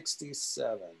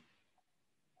 567.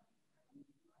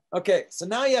 Okay, so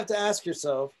now you have to ask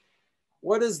yourself,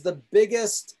 what is the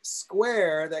biggest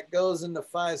square that goes into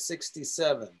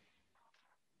 567?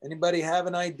 Anybody have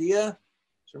an idea?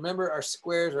 So remember, our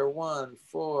squares are 1,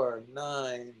 4,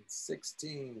 9,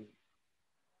 16.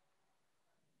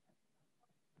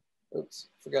 Oops,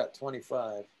 forgot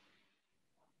 25.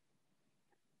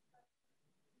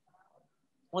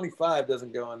 25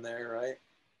 doesn't go in there,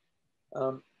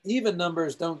 right? Even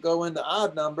numbers don't go into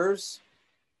odd numbers.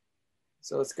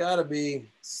 So it's got to be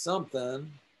something.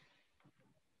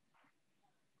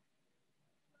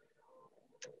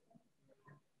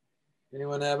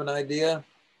 Anyone have an idea?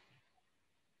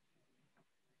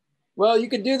 Well, you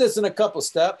can do this in a couple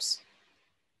steps.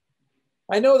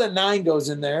 I know that 9 goes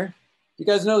in there. You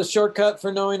guys know the shortcut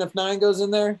for knowing if 9 goes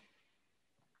in there?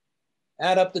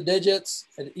 Add up the digits,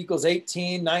 it equals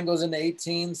 18. 9 goes into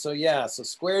 18. So yeah, so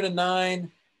square root of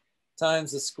 9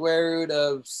 times the square root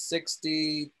of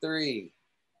 63.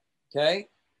 Okay.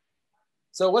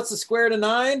 So what's the square root of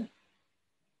 9?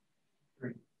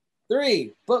 3.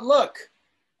 3. But look,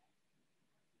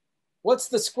 what's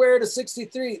the square root of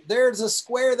 63? There's a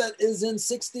square that is in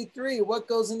 63. What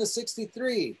goes into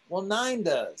 63? Well, 9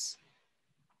 does.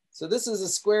 So this is the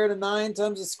square root of 9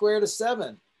 times the square root of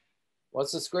 7.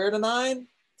 What's the square root of 9?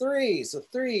 3. So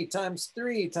 3 times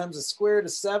the square root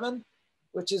of 7,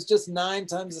 which is just 9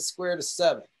 times the square root of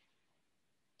 7.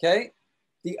 Okay.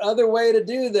 The other way to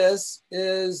do this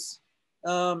is,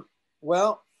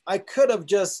 well, I could have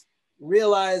just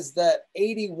realized that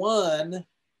 81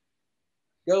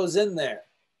 goes in there.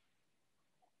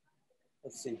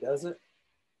 Let's see, does it?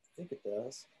 I think it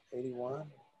does. 81.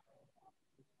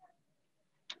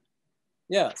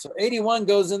 Yeah, so 81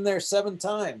 goes in there 7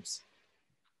 times.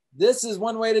 This is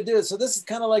one way to do it. So this is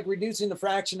kind of like reducing the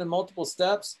fraction in multiple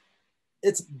steps.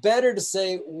 It's better to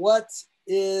say, what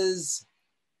is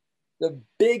the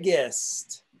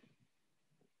biggest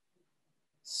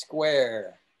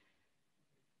square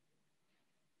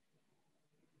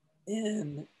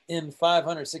in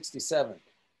 567?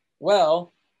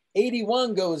 Well,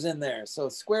 81 goes in there. So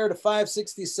square root of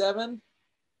 567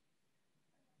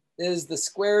 is the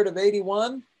square root of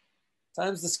 81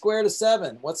 times the square root of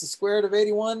 7. What's the square root of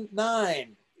 81?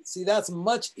 9. See, that's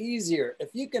much easier. If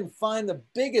you can find the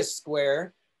biggest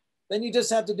square, then you just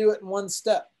have to do it in one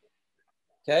step.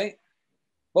 Okay?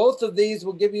 Both of these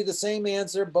will give you the same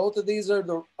answer. Both of these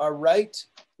are right.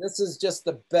 This is just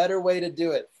the better way to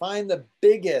do it. Find the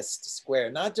biggest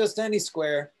square, not just any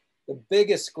square, the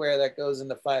biggest square that goes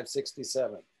into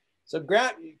 567. So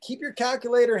keep your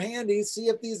calculator handy, see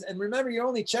if these, and remember, you're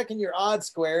only checking your odd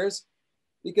squares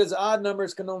because odd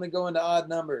numbers can only go into odd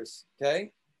numbers,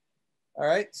 okay? All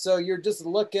right, so you're just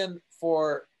looking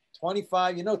for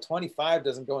 25. You know 25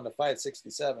 doesn't go into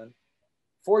 567.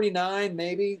 49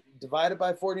 maybe, divided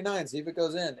by 49, see if it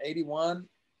goes in. 81.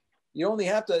 You only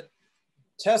have to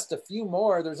test a few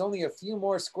more. There's only a few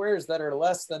more squares that are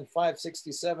less than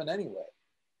 567 anyway.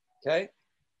 Okay.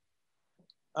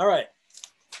 All right.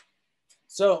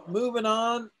 So moving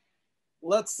on,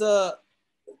 let's,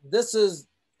 this is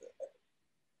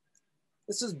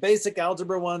basic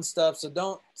algebra 1 stuff, so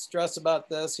don't stress about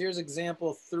this. Here's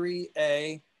example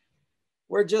 3A.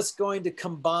 We're just going to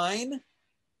combine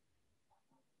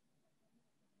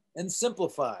and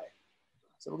simplify.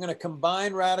 So we're going to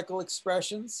combine radical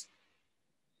expressions.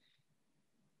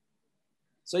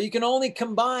 So you can only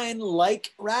combine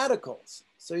like radicals.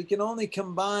 So you can only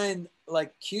combine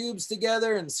like cubes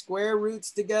together and square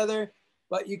roots together,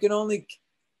 but you can only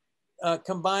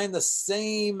combine the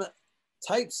same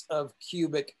types of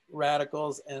cubic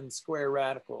radicals and square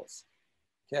radicals.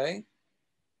 Okay.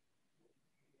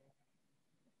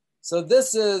 So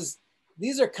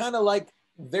these are kind of like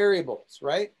variables,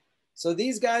 right? So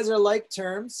these guys are like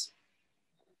terms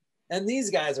and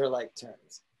these guys are like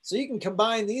terms. So you can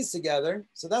combine these together.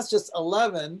 So that's just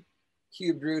 11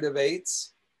 cubed root of 8s.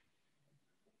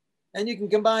 And you can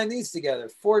combine these together,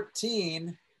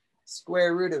 14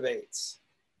 square root of 8s.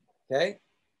 Okay.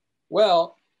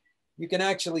 Well, you can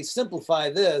actually simplify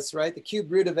this, right? The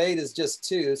cubed root of 8 is just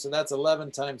 2. So that's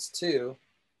 11 times 2.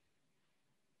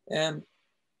 And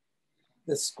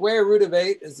the square root of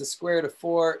 8 is the square root of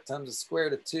 4 times the square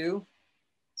root of 2.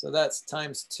 So that's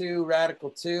times 2 radical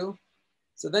 2.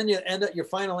 So then you end up, your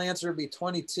final answer would be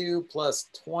 22 plus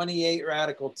 28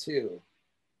 radical 2.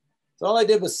 So all I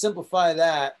did was simplify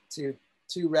that to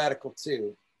 2 radical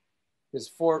 2.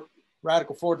 Because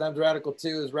radical 4 times radical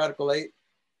 2 is radical 8.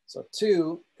 So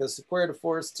 2, because the square root of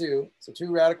 4 is 2. So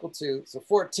 2 radical 2. So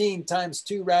 14 times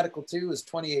 2 radical 2 is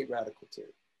 28 radical 2.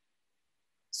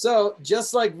 So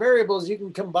just like variables, you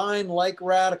can combine like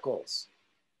radicals.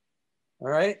 All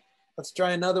right, let's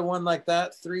try another one like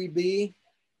that, 3B.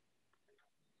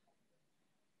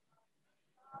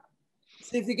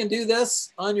 See if you can do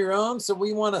this on your own. So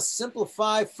we want to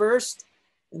simplify first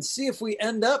and see if we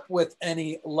end up with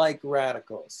any like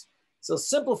radicals. So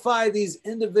simplify these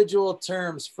individual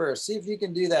terms first. See if you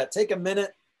can do that. Take a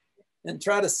minute and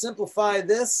try to simplify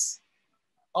this.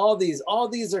 All these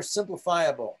are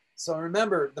simplifiable. So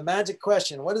remember the magic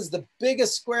question, what is the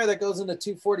biggest square that goes into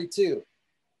 242?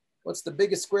 What's the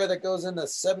biggest square that goes into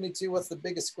 72? What's the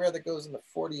biggest square that goes into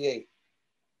 48?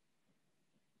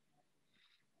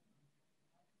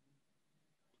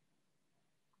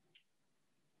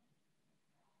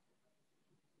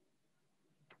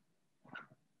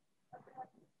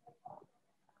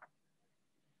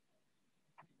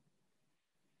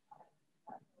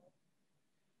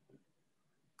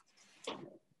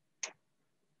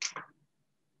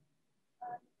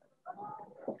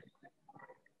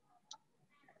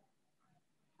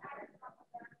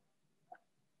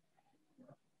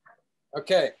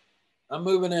 Okay, I'm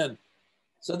moving in.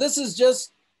 So this is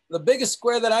just the biggest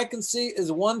square that I can see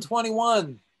is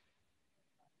 121.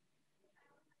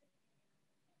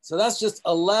 So that's just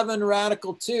 11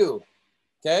 radical 2.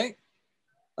 Okay.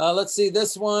 Let's see,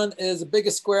 this one is the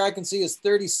biggest square I can see is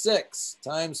 36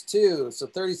 times 2. So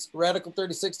 30 radical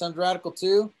 36 times radical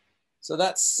 2. So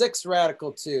that's 6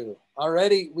 radical 2.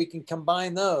 Already we can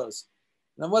combine those.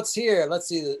 Then what's here? Let's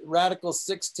see, the radical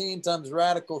 16 times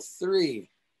radical 3.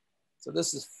 So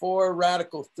this is 4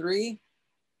 radical 3.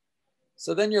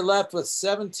 So then you're left with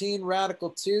 17 radical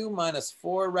 2 minus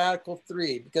 4 radical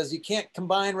 3, because you can't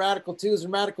combine radical 2s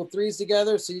and radical 3s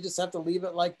together. So you just have to leave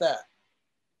it like that.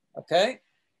 Okay.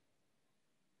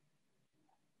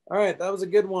 All right, that was a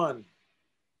good one.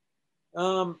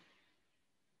 Couple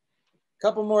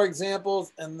more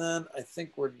examples and then I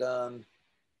think we're done.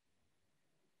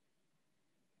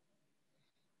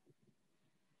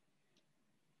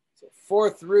 So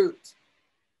fourth root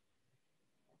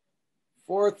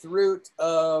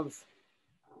of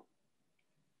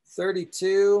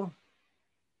 32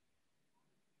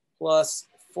 plus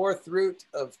fourth root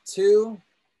of 2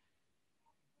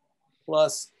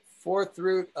 plus fourth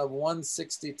root of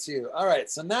 162. All right,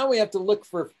 so now we have to look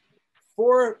for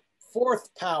fourth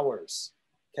powers.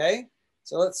 Okay,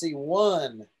 so let's see,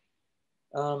 1,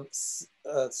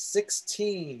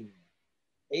 16,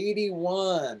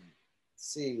 81. Let's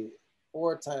see,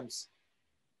 4 times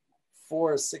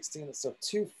 4 is 16, so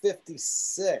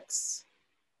 256.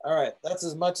 All right, that's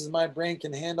as much as my brain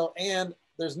can handle, and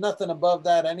there's nothing above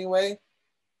that anyway.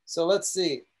 So let's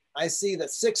see. I see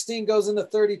that 16 goes into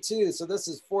 32, so this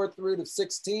is fourth root of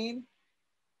 16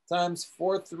 times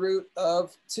fourth root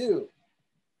of 2.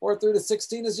 Fourth root of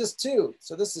 16 is just 2,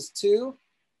 so this is 2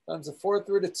 times the fourth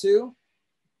root of 2.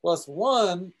 plus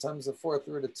 1 times the 4th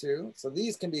root of 2. So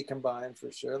these can be combined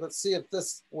for sure. Let's see if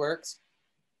this works.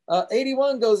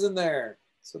 81 goes in there.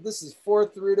 So this is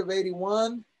 4th root of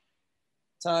 81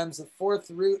 times the 4th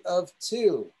root of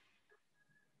 2.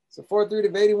 So 4th root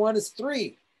of 81 is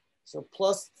 3. So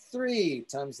plus 3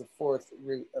 times the 4th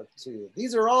root of 2.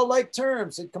 These are all like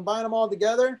terms. So combine them all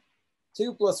together.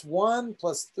 2 plus 1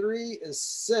 plus 3 is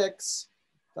 6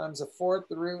 times the 4th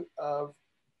root of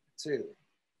 2.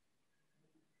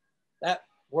 That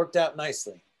worked out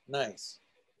nicely. Nice.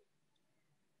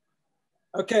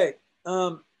 Okay.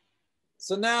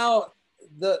 So now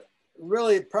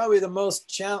probably the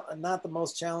most not the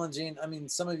most challenging. I mean,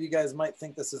 some of you guys might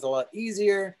think this is a lot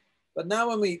easier, but now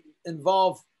when we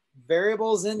involve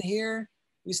variables in here,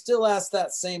 we still ask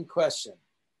that same question.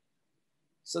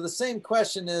 So the same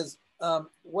question is,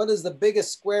 what is the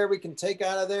biggest square we can take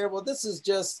out of there? Well, this is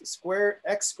just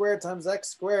x squared times x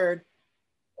squared.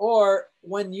 Or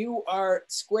when you are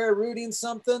square rooting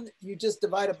something, you just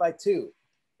divide it by 2.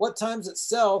 What times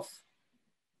itself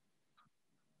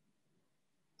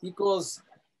equals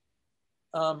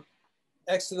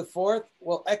x to the 4th?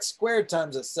 Well, x squared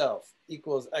times itself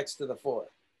equals x to the 4th.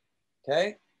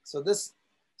 Okay, so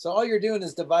all you're doing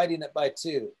is dividing it by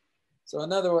 2. So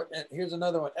another one, and here's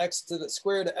another one, x to the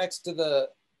square root of x to the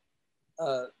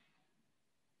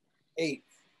 8th,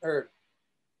 or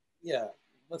yeah,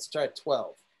 let's try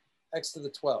 12, x to the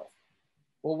 12th.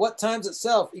 Well, what times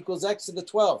itself equals x to the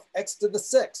 12th? X to the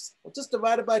 6th. Well, just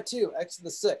divide it by 2, x to the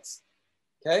 6th,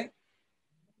 okay?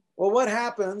 Well, what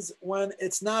happens when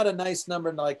it's not a nice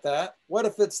number like that? What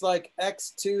if it's like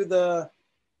x to the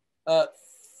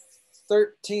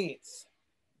 13th?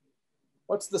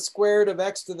 What's the square root of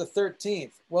x to the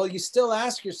 13th? Well, you still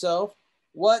ask yourself,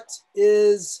 what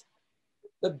is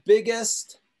the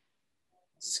biggest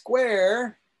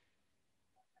square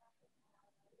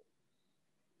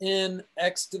in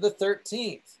x to the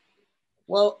 13th?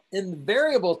 Well, in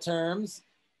variable terms,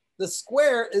 the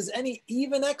square is any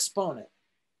even exponent.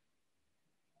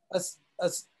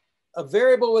 A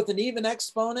variable with an even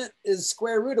exponent is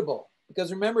square rootable, because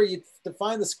remember, you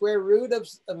define the square root of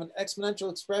an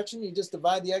exponential expression, you just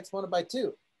divide the exponent by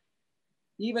 2.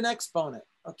 Even exponent.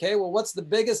 Okay, well, what's the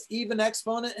biggest even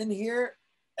exponent in here?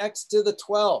 X to the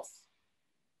 12th.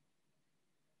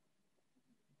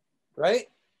 Right?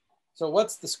 So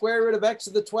what's the square root of x to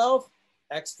the 12th?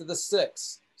 X to the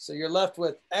 6th. So you're left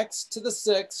with x to the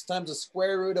 6th times the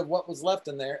square root of what was left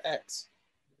in there, x.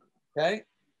 Okay?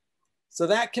 So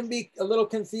that can be a little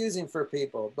confusing for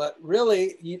people, but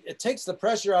really it takes the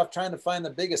pressure off trying to find the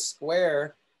biggest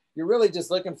square. You're really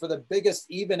just looking for the biggest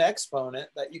even exponent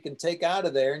that you can take out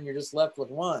of there, and you're just left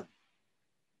with 1.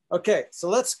 Okay, so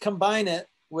let's combine it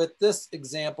with this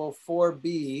example,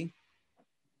 4b.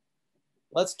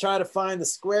 Let's try to find the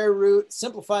square root,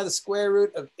 simplify the square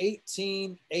root of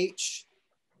 18h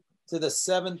to the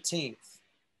 17th.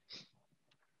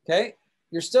 Okay,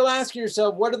 you're still asking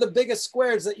yourself, what are the biggest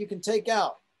squares that you can take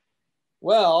out?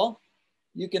 Well,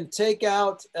 you can take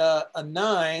out a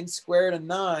 9, square root of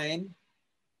 9,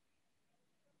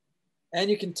 and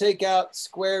you can take out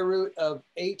square root of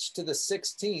h to the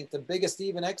 16th, the biggest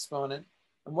even exponent.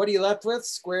 And what are you left with?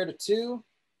 Square root of 2,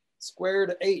 square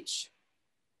root of h.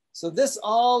 So this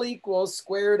all equals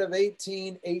square root of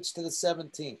 18, h to the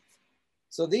 17th.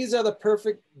 So these are the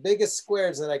perfect biggest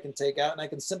squares that I can take out, and I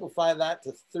can simplify that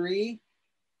to 3,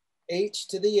 h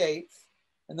to the 8th.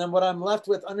 And then what I'm left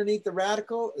with underneath the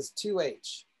radical is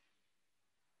 2h.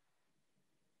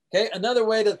 Okay, another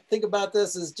way to think about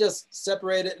this is just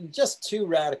separate it in just 2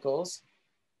 radicals.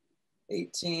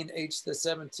 18, h to the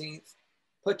 17th.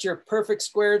 Put your perfect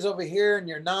squares over here and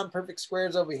your non-perfect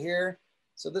squares over here.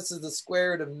 So this is the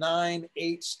square root of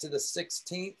 9h to the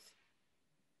 16th.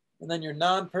 And then your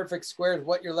non-perfect squares,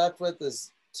 what you're left with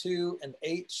is 2 and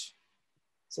h.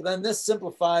 So then this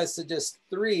simplifies to just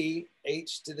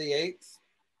 3h to the 8th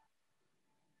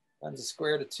times the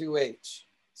square root of 2h.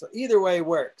 So either way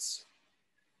works.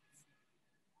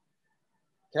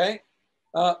 Okay,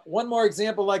 one more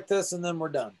example like this and then we're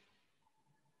done.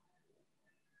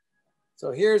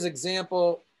 So here's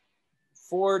example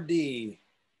 4D.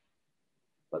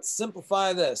 Let's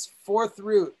simplify this. 4th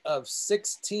root of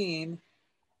 16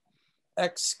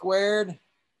 x squared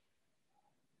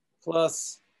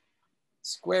plus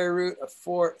square root of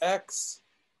 4x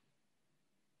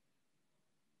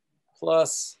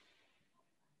plus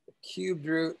the cubed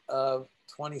root of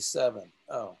 27.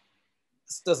 Oh,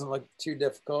 this doesn't look too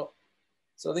difficult.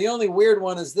 So the only weird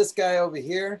one is this guy over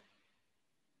here.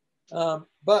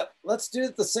 But let's do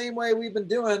it the same way we've been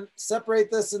doing. Separate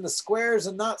this into squares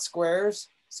and not squares.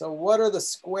 So what are the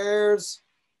squares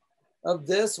of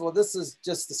this, well, this is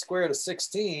just the square root of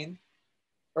 16,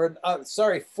 or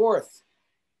sorry, fourth.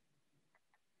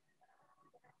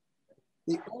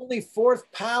 The only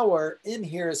fourth power in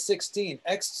here is 16.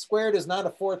 X squared is not a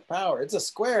fourth power. It's a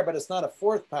square, but it's not a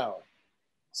fourth power.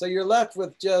 So you're left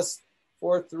with just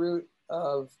fourth root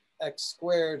of x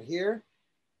squared here.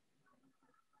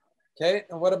 Okay,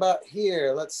 and what about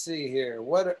here? Let's see here.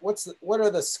 What are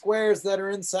the squares that are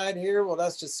inside here? Well,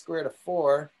 that's just square root of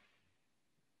 4.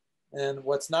 And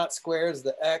what's not square is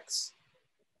the x.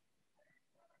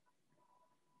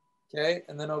 Okay,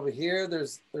 and then over here,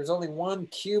 there's only one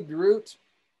cubed root.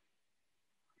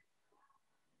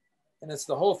 And it's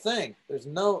the whole thing. There's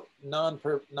no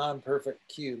non-perfect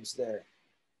cubes there.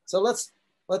 So let's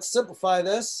simplify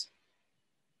this.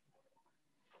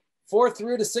 Fourth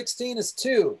root of 16 is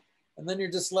 2. And then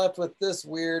you're just left with this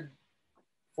weird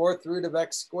fourth root of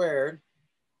x squared.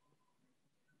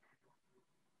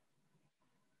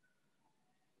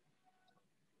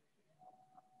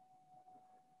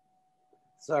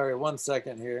 Sorry, 1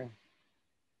 second here.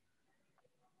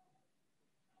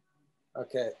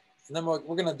 Okay, and then we're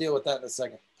going to deal with that in a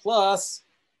second. Plus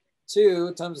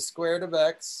 2 times the square root of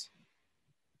x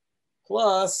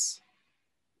plus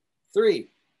 3.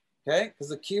 Okay, because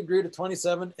the cubed root of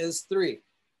 27 is 3.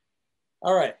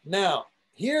 All right, now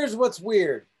here's what's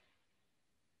weird.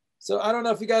 So I don't know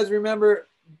if you guys remember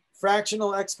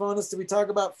fractional exponents. Did we talk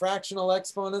about fractional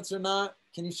exponents or not?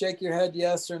 Can you shake your head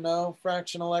yes or no?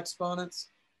 Fractional exponents?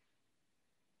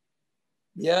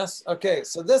 Yes. Okay,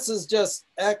 so this is just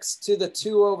x to the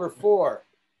 2 over 4,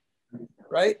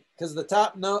 right? Because the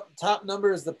top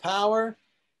number is the power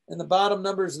and the bottom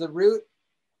number is the root.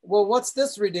 Well, what's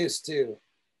this reduced to?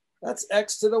 That's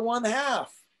x to the 1/2.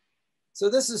 So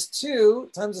this is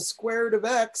 2 times the square root of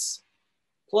x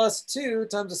plus 2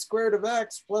 times the square root of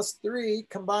x plus 3.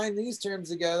 Combine these terms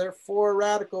together, 4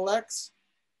 radical x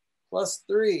plus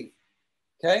 3.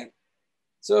 Okay?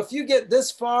 So if you get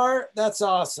this far, that's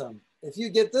awesome. If you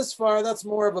get this far, that's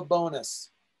more of a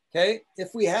bonus. Okay?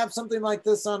 If we have something like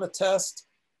this on a test,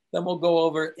 then we'll go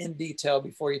over it in detail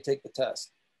before you take the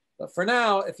test. But for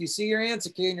now, if you see your answer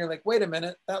key and you're like, wait a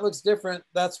minute, that looks different,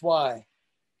 that's why.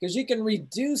 Because you can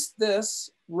reduce this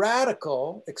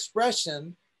radical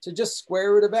expression to just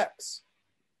square root of x.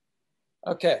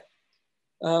 Okay.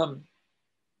 So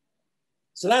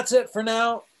that's it for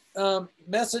now.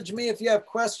 Message me if you have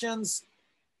questions,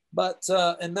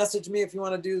 and message me if you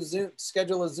want to do Zoom,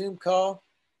 schedule a Zoom call.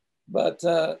 But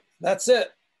that's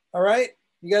it. All right.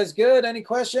 You guys good? Any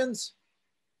questions?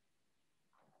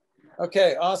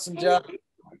 Okay. Awesome job.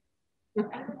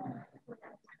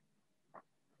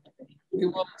 We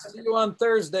will see you on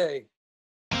Thursday.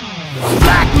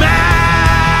 Flack.